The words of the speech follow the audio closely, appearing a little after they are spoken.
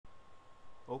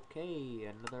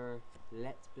Okay, another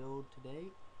let's build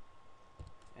today.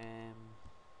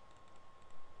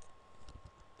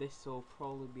 This will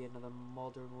probably be another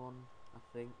modern one, I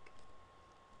think.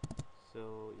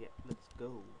 So yeah, let's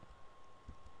go.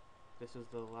 This was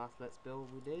the last let's build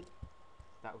we did.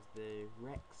 That was the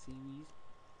Rex series.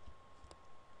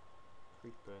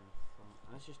 Creeper and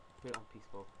let's just put it on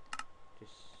peaceful,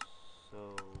 just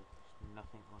so there's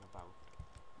nothing on about.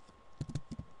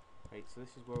 Right, so this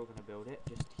is where we're gonna build it,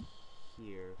 just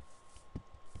here.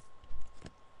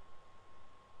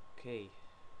 Okay,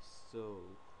 so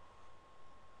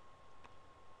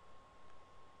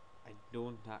I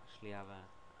don't actually have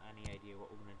any idea what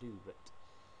we're gonna do, but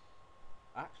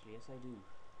actually yes I do.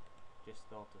 Just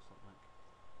thought of something.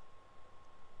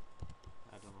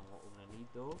 I don't know what we're gonna need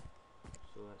though,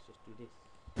 so let's just do this.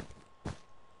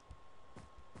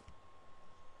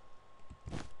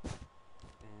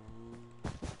 And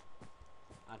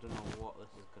I don't know what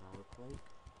this is gonna look like,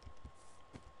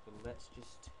 but let's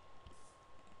just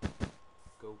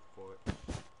go for it.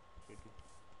 Should we?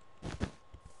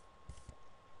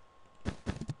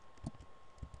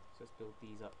 So let's build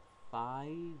these up. 5,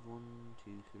 1,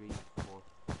 2, 3, 4,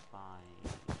 5.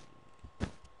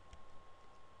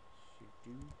 Should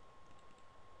do.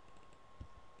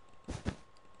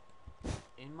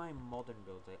 In my modern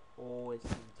builds, I always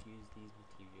seem to use these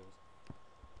materials.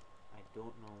 I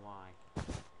don't know why.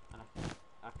 And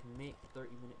I can make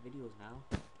 30-minute videos now,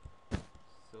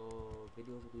 so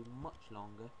videos will be much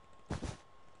longer. So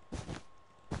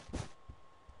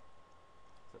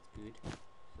that's good.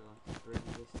 So let's bring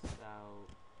this out.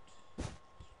 Just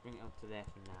bring it up to there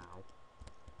for now.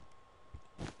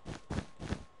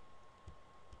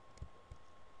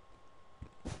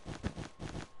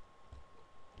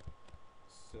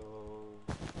 So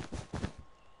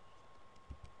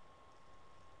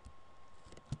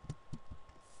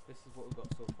this is what we've got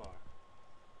so far.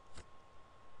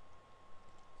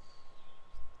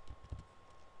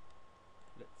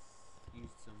 Let's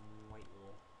use some white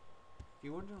wool. If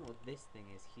you're wondering what this thing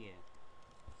is here,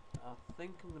 I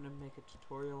think I'm going to make a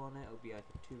tutorial on it. It'll be like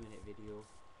a 2-minute video.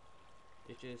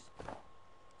 It's just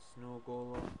snow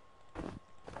golem.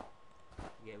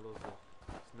 You get loads of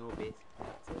snow basically,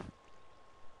 that's it.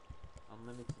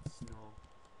 Unlimited snow.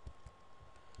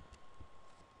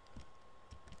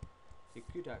 So you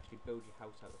could actually build your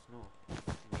house out of snow.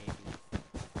 Maybe.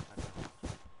 I don't know. I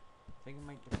think it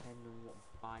might depend on what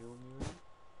biome you're in.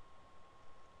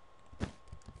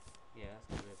 Yeah,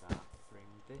 let's get rid of that. Bring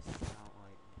this out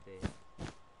like this.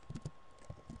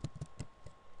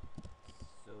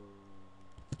 So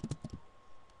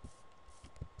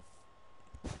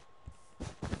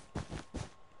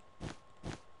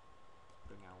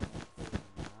bring out one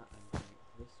that and bring it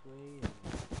this way and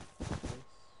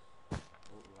this.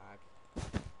 Oh, lag.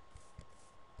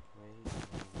 Way and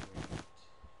bring it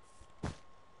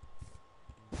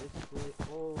this way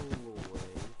all the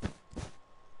way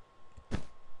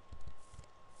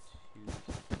to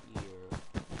here.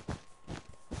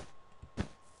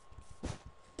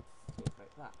 So it's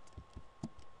like that.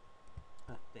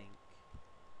 I think.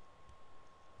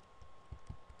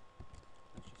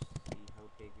 Let's just see how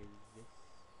big is this.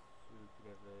 So we could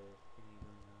have a thingy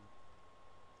going on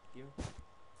here.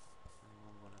 And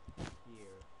one up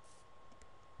here.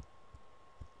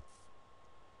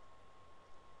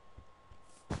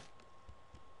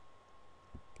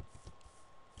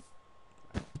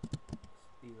 Right.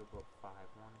 These are about 5.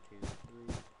 1, 2, 3,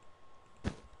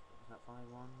 4. Is that 5?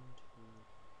 1, 2,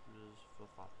 4,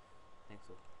 5. I think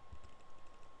so.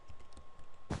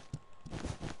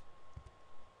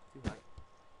 Too high.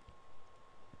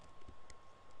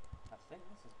 I think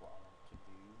this is what I want to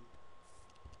do.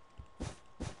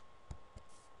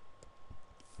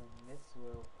 And this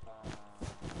will go.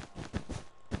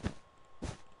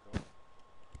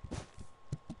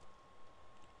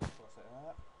 What's it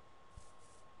at?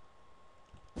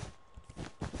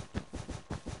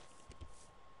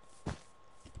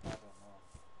 I don't know.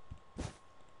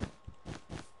 I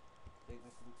think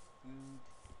this looks good.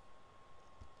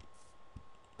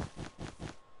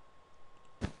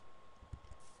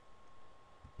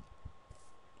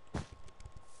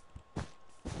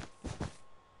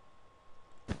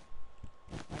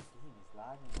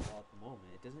 Lagging a lot at the moment.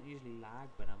 It doesn't usually lag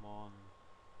when I'm on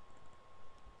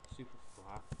super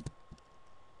flat.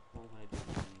 What am I gonna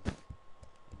do with these?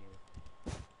 Anyway,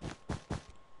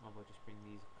 I'll just bring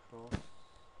these across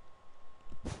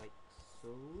like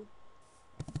so.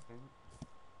 I think.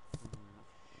 I'm not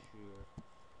sure.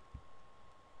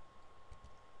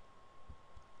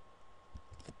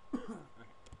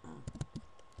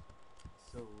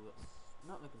 So that's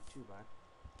not looking too bad.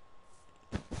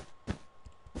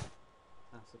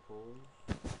 suppose.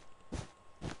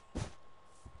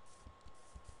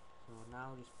 So now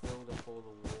just build up all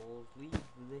the walls. Leave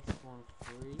this one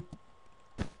free,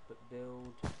 but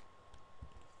build a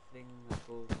thing that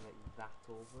goes like that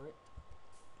over it.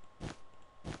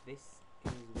 This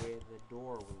is where the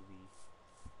door will be.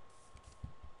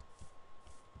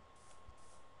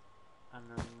 And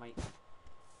there might...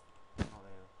 oh,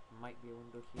 there might be a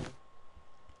window here.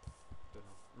 Don't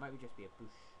know. It might just be a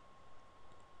bush.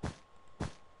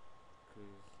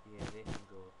 Because, yeah, they can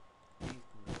go. These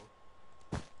can go.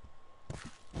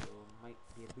 So, might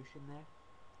be a bush in there.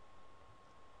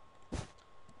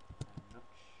 I'm not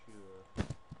sure.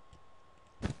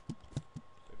 So,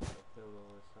 just gotta build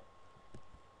all this up.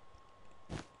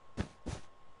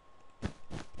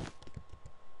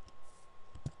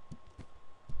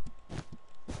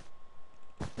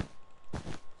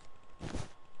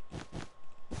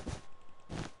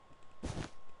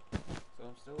 So,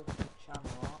 I'm still looking at the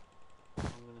channel up.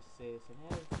 I'm gonna say this in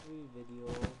every video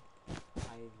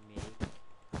I make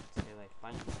until I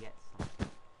finally get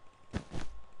something.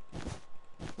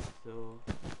 So,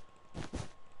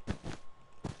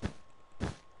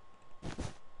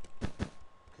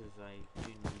 because I do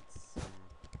need some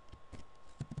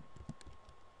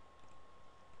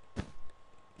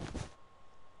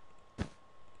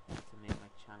to make my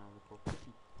channel look all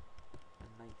pretty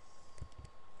and nice.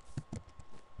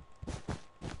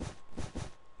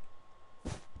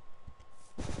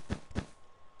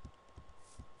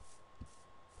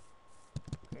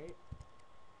 Okay.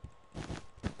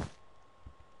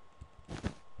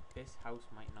 This house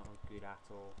might not look good at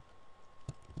all.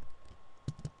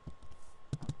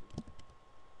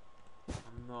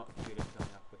 I'm not good at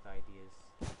coming up with ideas.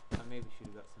 I maybe should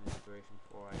have got some inspiration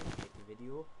before I made the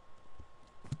video.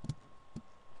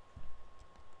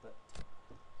 But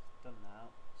it's done now.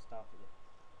 Started it.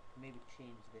 Maybe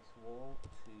change this wall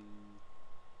to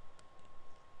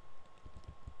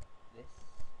this.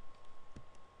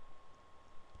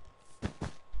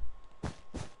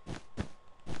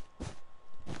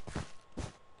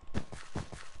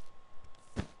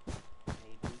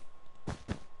 Maybe.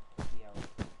 See how it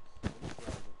looks. We'll see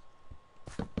how it looks.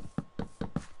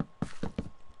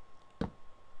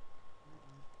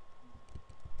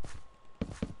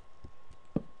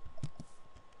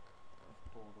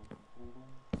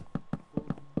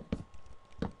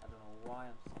 I don't know why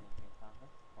I'm saying Pink Panther,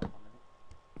 or humming it,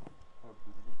 or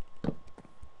booming it.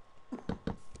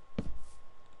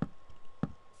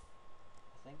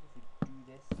 I think if we do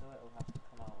this though, it'll have to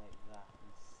come out like that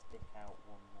and stick out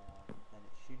one more than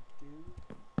it should do.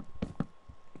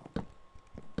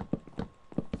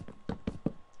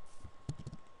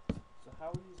 So how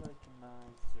are these like in my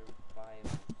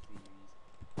survival series?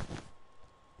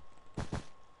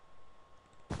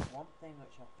 One thing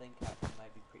which I think actually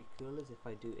might be pretty cool is if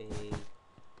I do a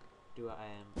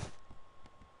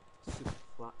super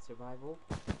flat survival.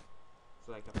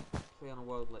 So like I play on a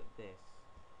world like this,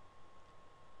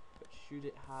 but should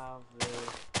it have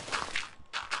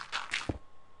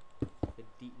the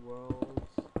deep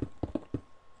worlds,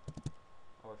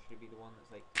 or should it be the one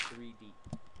that's like 3 deep?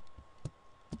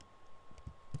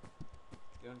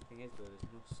 The only thing is though, there's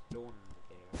no stone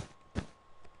there,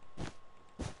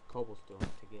 cobblestone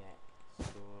to get,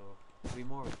 so it'll be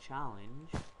more of a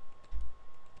challenge.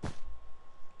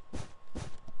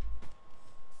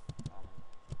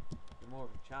 More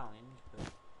of a challenge, but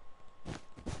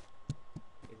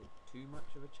is it too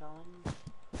much of a challenge?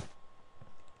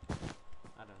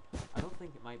 I don't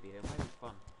think it might be. It might be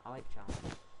fun. I like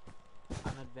challenges.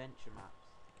 And adventure maps.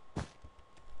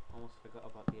 Almost forgot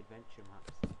about the adventure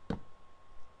maps.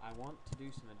 I want to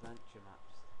do some adventure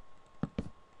maps.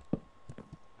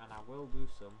 And I will do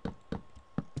some.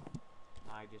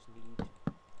 I just need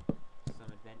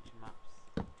some adventure maps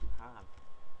to have.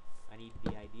 I need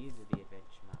the ideas of the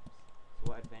adventure maps. So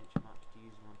what adventure maps do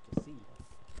you want to see?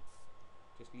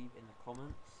 Just leave in the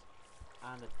comments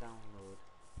and a download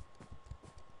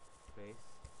place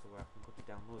so where I can go to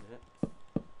download it.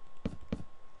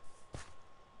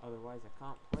 Otherwise I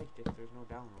can't play it if there's no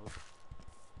download.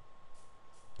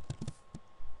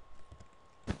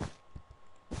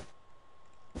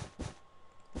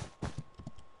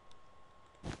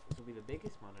 This will be the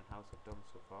biggest modern house I've done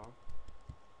so far.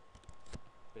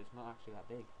 But it's not actually that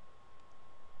big.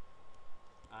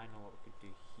 I know what we could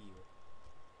do here.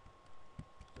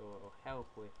 So it'll help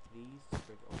with these to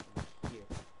break it off from here,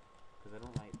 because I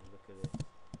don't like the look of this.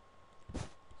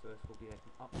 So this will be like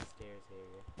an upstairs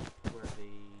area where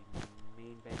the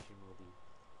main bedroom will be.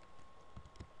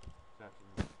 So I can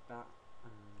make that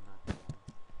and that one.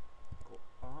 Go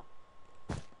up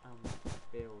and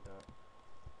build up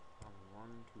from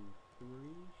 1, 2, 3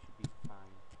 should be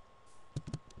fine.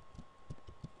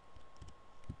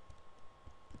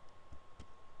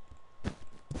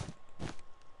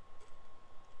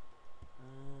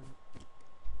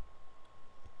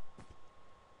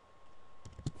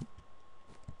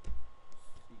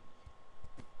 See.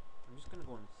 I'm just gonna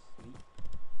go and sleep.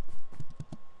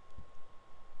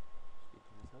 Sleep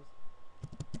in this house.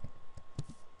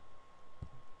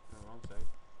 No, wrong side.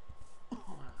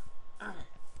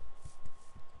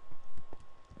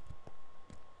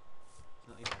 It's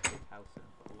not even a big house and I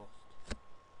got lost.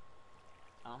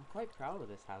 I'm quite proud of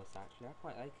this house actually, I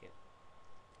quite like it.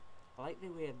 I like the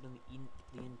way I've done the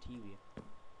interior.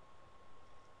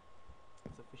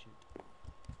 It's efficient.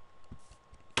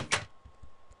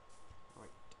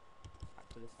 Right, back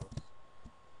to this house.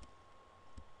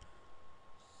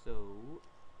 So,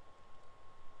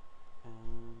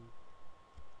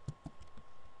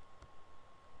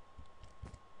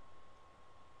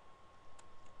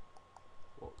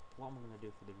 what am I going to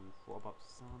do for the roof? What about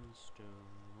sandstone?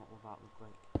 What will that look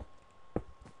like?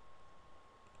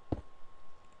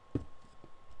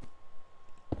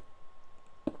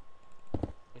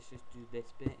 Let's just do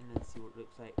this bit and then see what it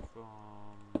looks like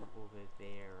from over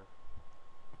there.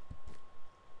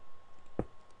 I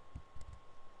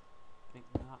think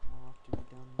that will have to be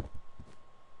done.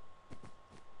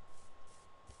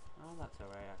 Oh, that's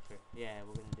alright actually. Yeah,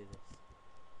 we're going to do this.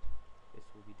 This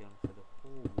will be done for the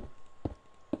whole roof.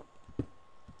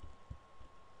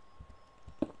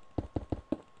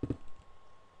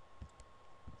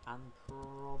 And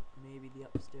maybe the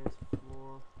upstairs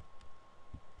floor.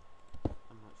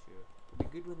 I'm not sure. It'll be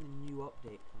good when the new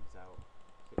update comes out.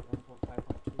 Is it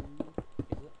 1.5.2?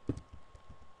 Is it?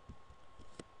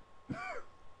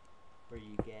 Where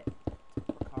you get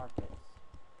carpets.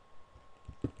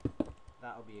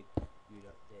 That'll be a good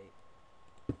update.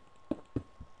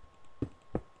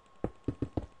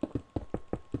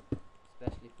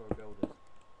 Especially for builders.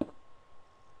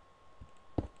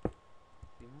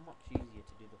 It'll be much easier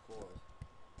to do the floors.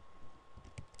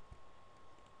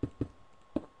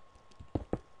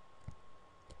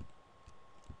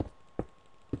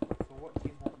 So what do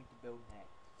you want me to build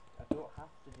next? I don't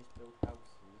have to just build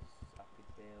houses. I could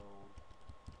build,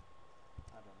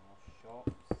 I don't know,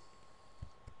 shops.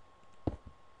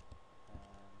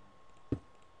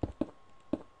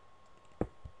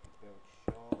 Build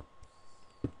shops,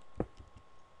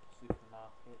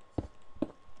 supermarkets,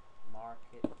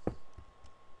 markets,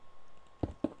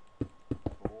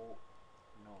 boat.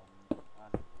 No, I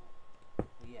don't know.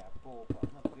 Well, yeah, boat, but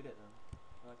I'm not good at them.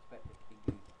 I don't expect it to be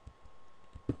good.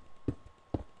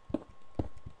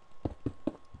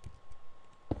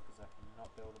 Because I cannot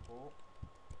build a boat.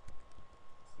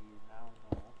 So you now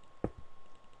know.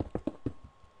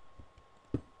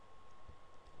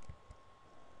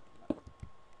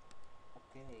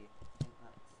 Okay, I think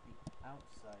that's the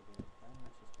outside of it then.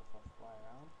 Let's just look off fly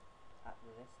around at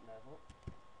this level.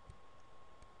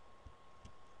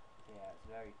 Yeah, it's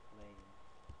very plain.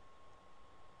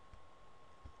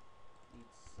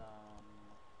 Needs some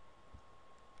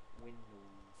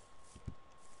windows.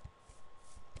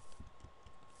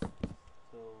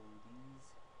 So these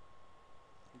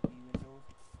could be windows.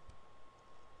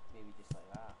 Maybe just like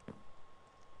that.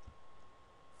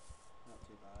 Not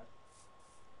too bad.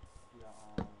 Do that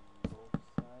on both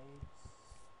sides.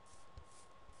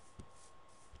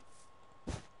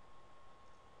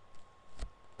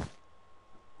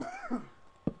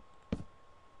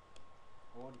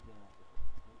 Already done that before.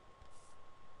 No.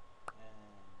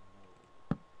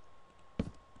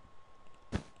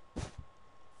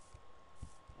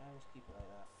 Yeah, just keep it like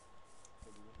that. So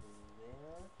the window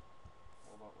there.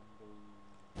 What about window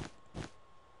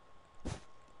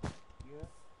here?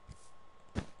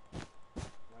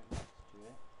 Right next to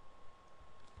it.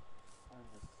 And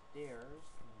the stairs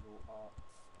can go up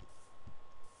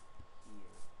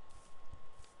here.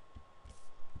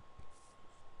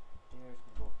 Stairs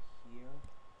can go here.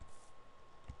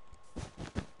 Oops.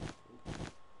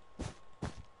 I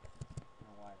don't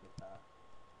know why I did that.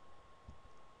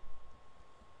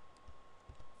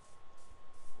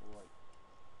 Right.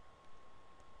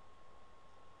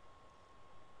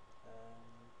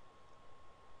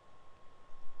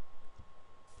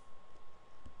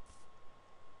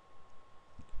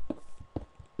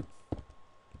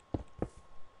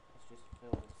 Let's just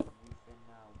fill this roof in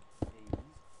now, please.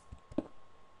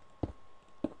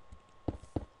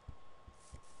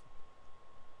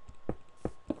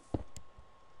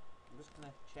 I'm just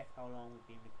gonna check how long we've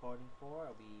been recording for.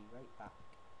 I'll be right back.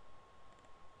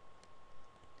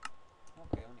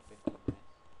 Okay, only 15 minutes.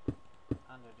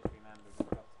 And I just remembered we've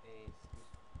got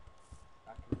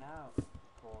I can now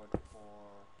record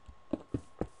for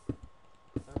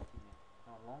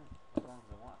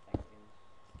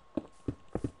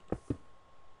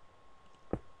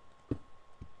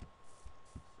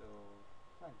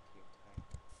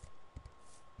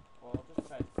Well, I'll just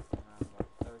try to keep them around about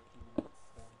 30 minutes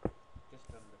then.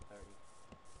 Just under 30.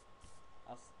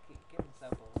 I'll give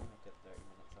myself a limit of 30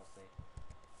 minutes, I'll say.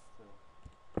 So.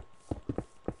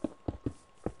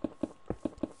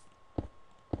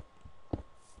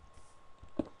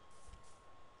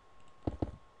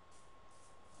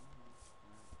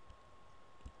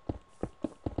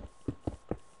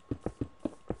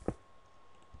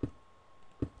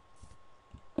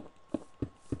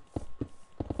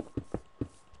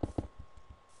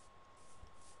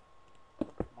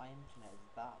 My internet is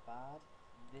that bad,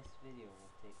 this video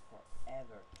will take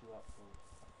forever to upload.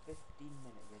 A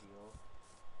 15-minute video,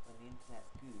 when the internet's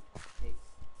good, takes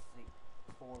like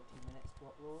 40 minutes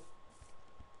to upload.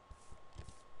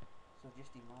 So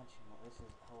just imagine what this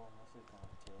is, how long this is going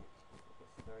to take. If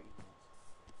it's 30 minutes,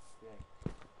 it's like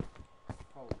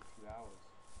probably 2 hours,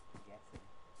 I'm guessing.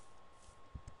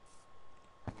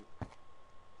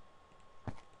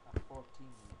 A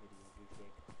 14-minute video would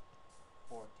take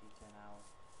 40 to an hour.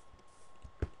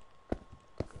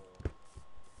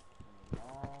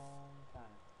 Long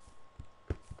time.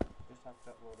 Just have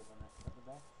to upload it when it's at the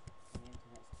best, and the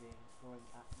internet's going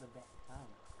at the best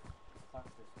time.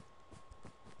 Fastest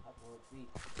upload speed.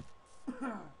 You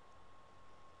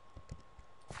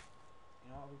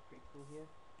know what would be pretty cool here?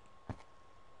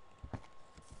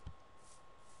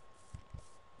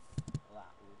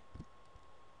 That would.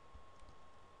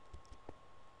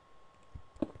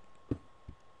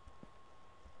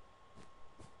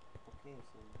 Okay,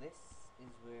 so this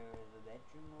is where the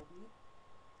bedroom will be.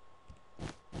 I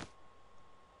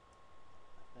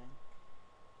think.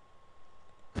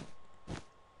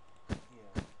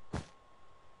 Yeah.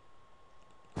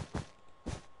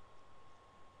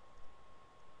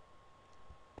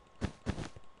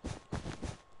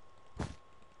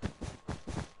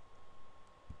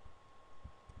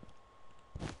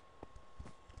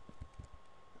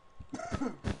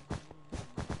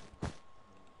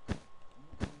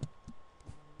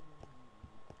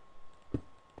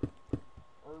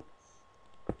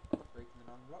 Breaking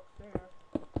the non-blocks there.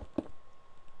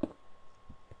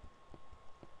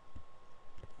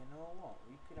 You know what?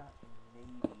 We could actually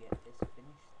maybe get this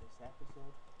finished this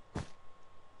episode.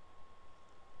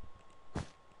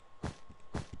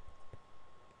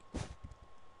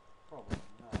 Probably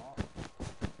not.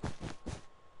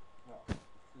 Well, we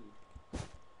could.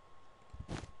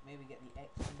 Maybe get the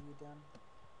exterior done,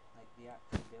 like the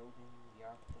actual building, the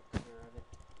architecture of it,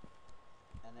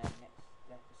 and then next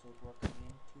episode work on the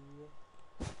interior.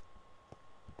 I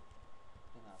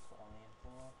think that's what I'll aim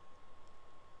for.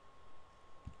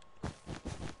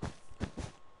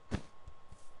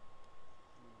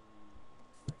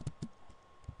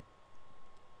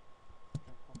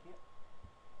 Jump up here.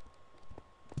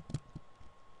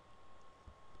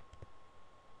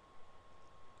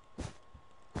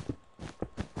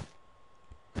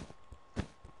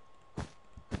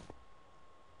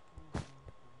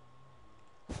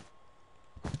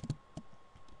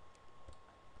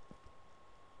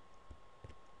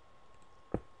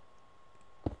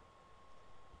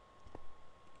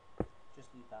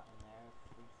 Just leave that in there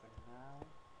free for now.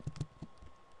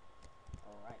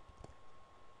 Alright.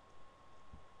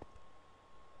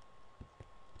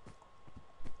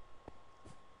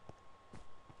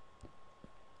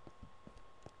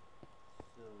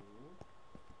 So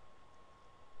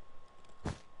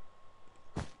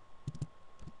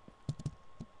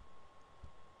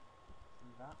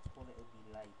that's what it'll be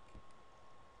like.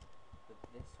 But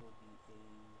this will be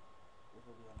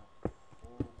on a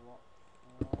 4-block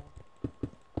floor.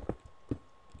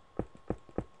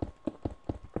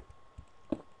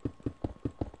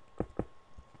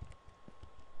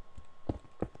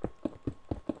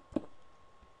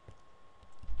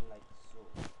 Like so.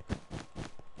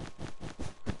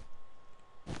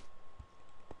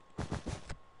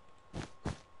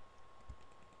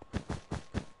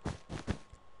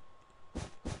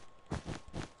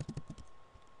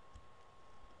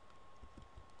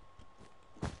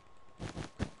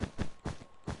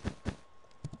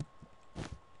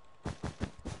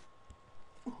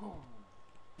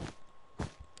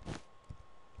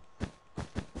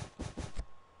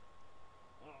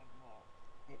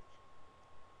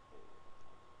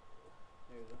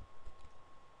 There we go.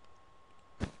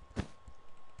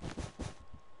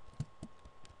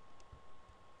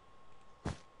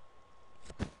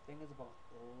 Thing is about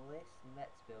this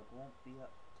Let's Build won't be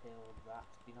up till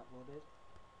that's been uploaded.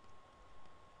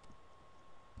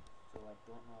 So I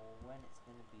don't know when it's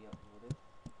going to be uploaded.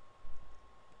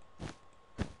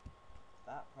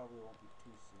 That probably won't be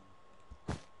too soon.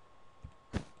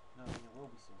 No, I mean it will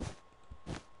be soon.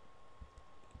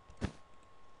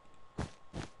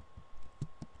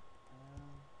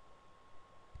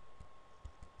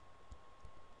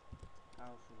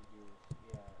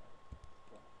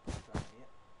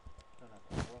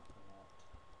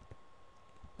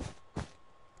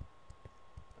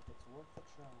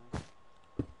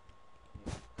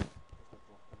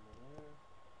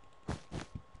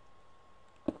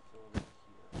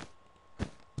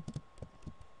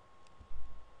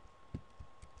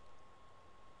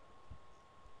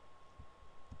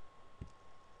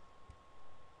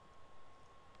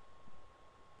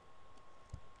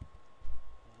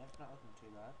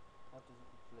 What does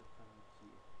it flip from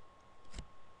here?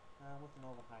 With an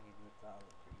overhanging roof, that'll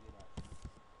look pretty good actually.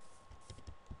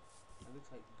 It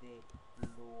looks like they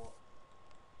blow up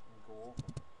and go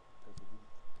over because of the roof.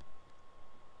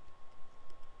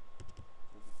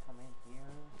 So if you come in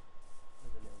here,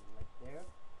 there's a little light there.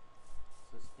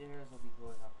 So stairs will be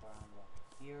going up around about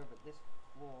here, but this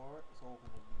floor is all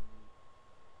going to be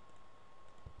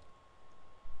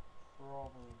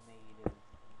probably made of this.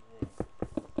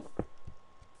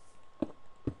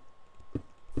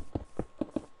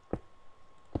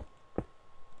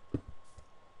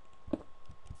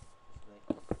 Just like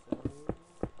so.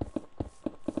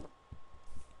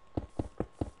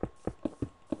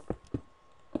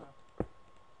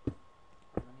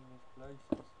 How many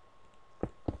misplaces?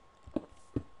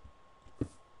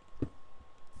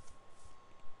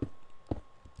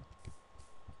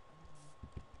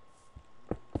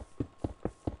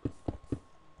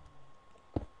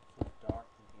 Dark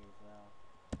in here as well.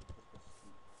 Just go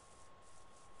sleep.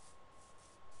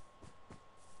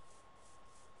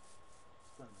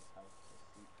 Let's go in this house to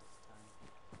sleep this time.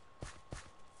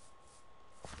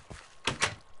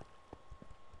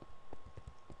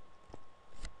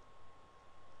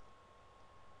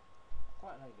 I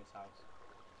quite like this house.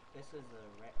 This is a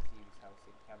Rex series house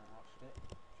if you haven't watched it.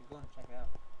 You should go and check it out.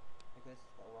 Like this,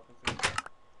 got a walking through.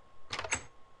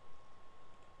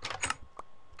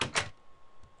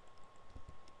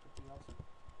 Pretty awesome.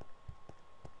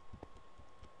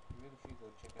 You really should go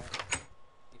check it out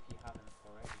if you haven't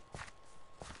already.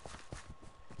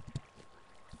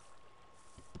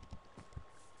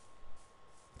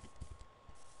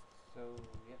 So,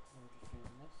 yep, we're just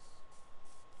doing this.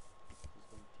 This is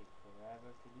going to take forever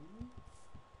to do,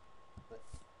 but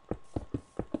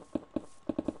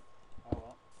oh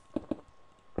well.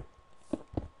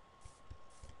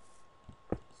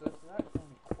 So if there are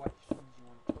any questions you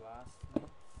want to ask me,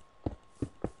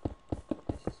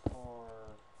 this is for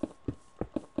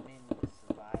mainly the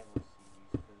survival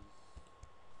series because,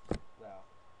 well,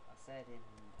 I said in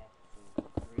episode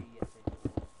 3, I think it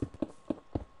was,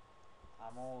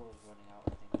 I'm always running out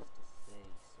of things to say,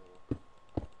 so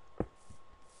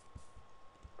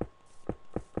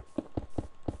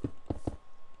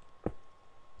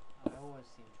I always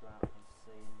seem to run out of things to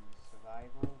say in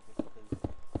survival just because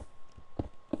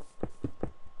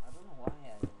I don't know why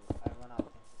I run out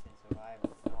of things to say in survival,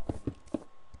 but not really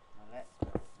my let's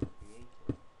plays and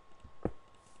creative.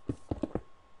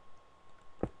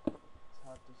 It's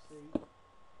hard to see.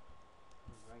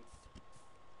 Right.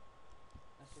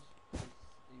 Let's just place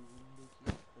a window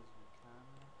here because we can.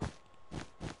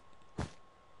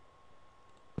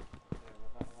 Okay,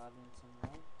 well that'll add in some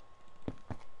light.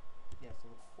 Yeah, so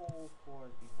the whole floor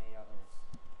has been made out of this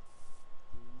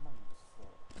humongous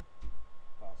floor.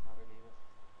 Well, it's not really, but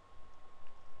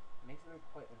it makes it look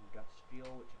quite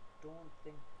industrial, which I don't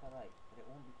think I like, but it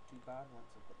won't be too bad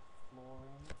once I've got the floor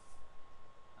in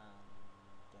and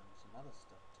done some other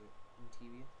stuff to it,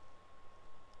 interior.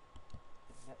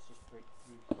 Let's just break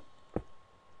through here.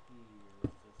 Is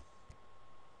this?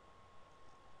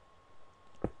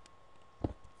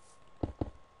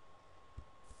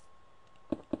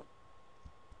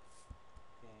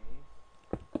 Okay,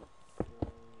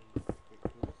 slowly break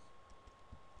through this.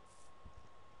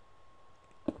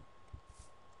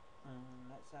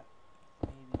 Let's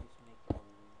maybe just make a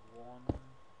 1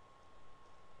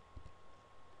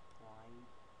 wide,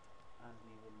 and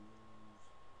we will use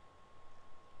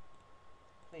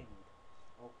plain wood,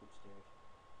 awkward stairs.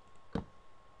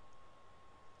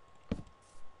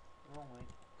 Wrong way.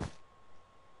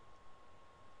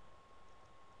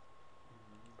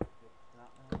 Fix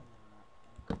that one and that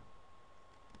one.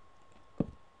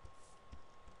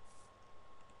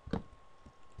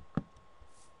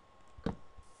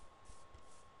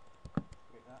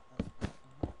 Break that one here.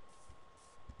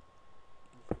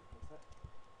 We should fix it.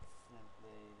 Then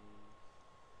place.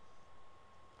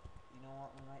 You know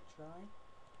what we might try?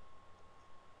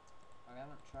 I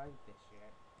haven't tried this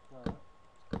yet, but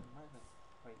it might look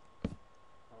quite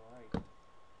alright.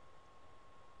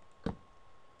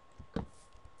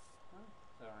 Oh,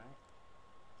 it's alright.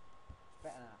 It's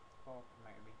better than I thought it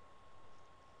might be.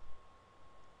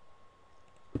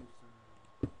 Do some.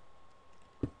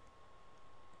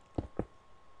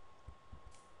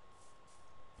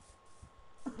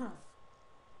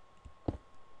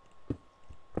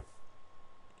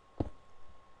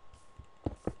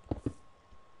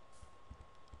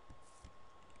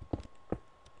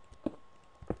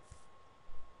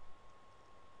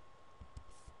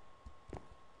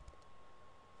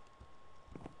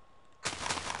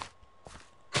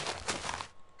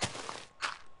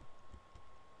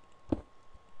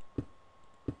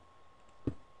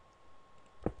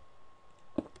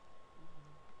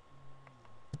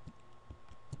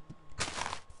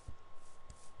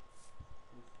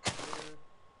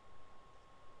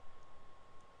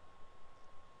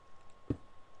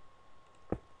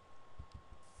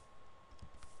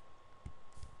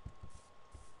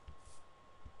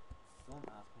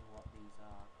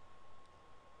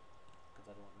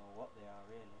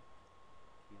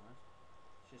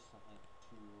 just something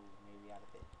to maybe add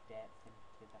a bit of depth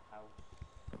into the house.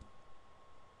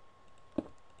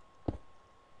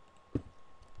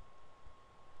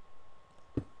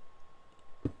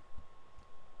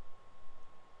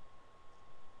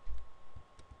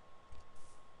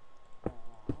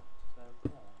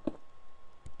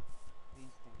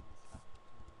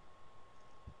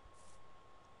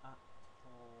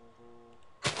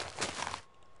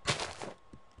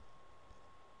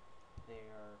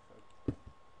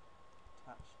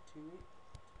 To it,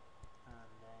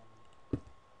 and then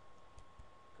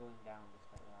going down just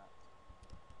like that.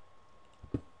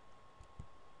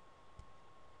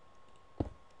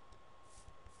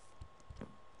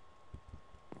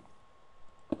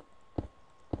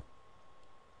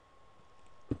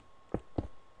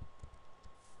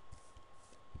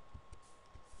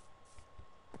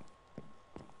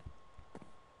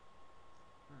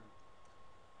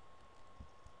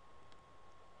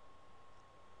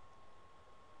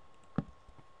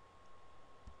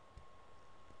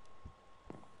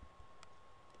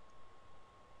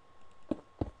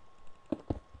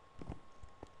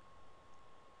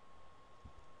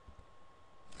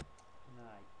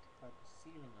 Like the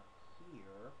ceiling up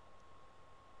here, I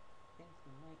think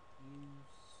we might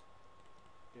use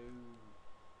stone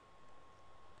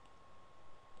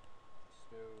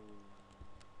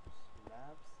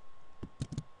slabs,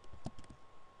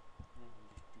 and then we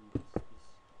just do this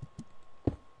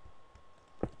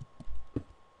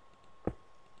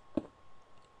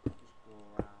just go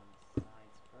around the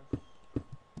sides first.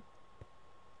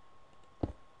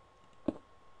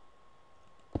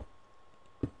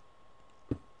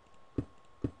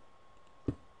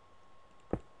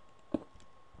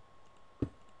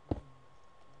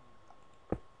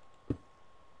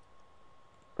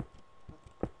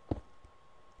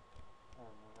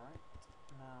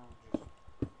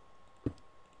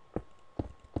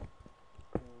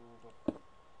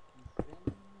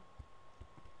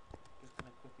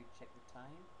 Check the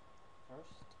time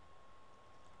first.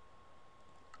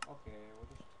 Okay, we'll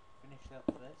just finish up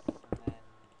this and then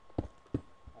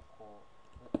I'll call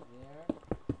it there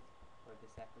for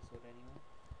this episode anyway.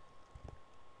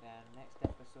 Then next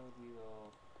episode we will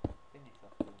finish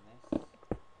off doing this.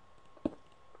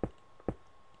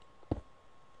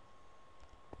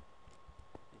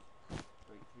 Just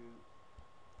break through.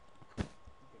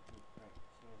 Right,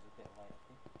 so there's a bit of light,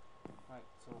 okay. Right,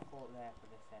 so we'll call it there for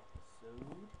this episode.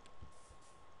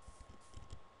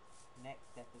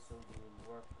 Next episode we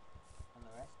will work on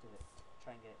the rest of it.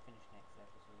 Try and get it finished next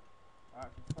episode. Alright,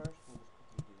 so first we'll just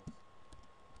quickly do this.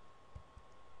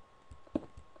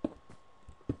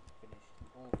 Finish the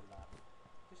overlap.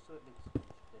 Just so it looks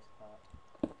finished, this part.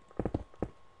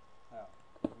 Well,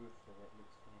 the roof of it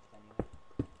looks finished anyway.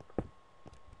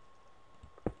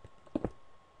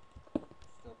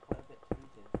 Still quite a bit to do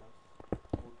to this house.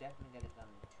 We'll definitely get it done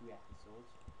in 2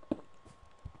 episodes.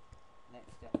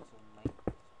 Next episode might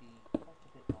be quite a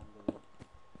bit longer though.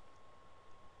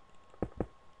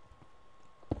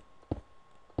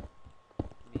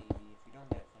 Maybe if you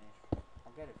don't get it finished,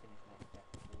 I'll get it finished next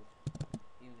episode.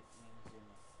 Even if it means doing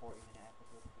a 40-minute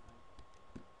episode if you like.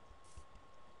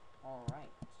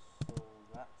 Alright, so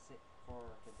that's it for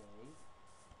today.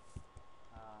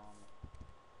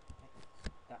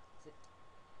 That's it.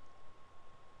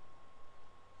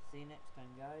 See you next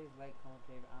time guys. Like, comment,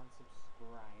 favorite and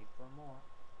subscribe for more.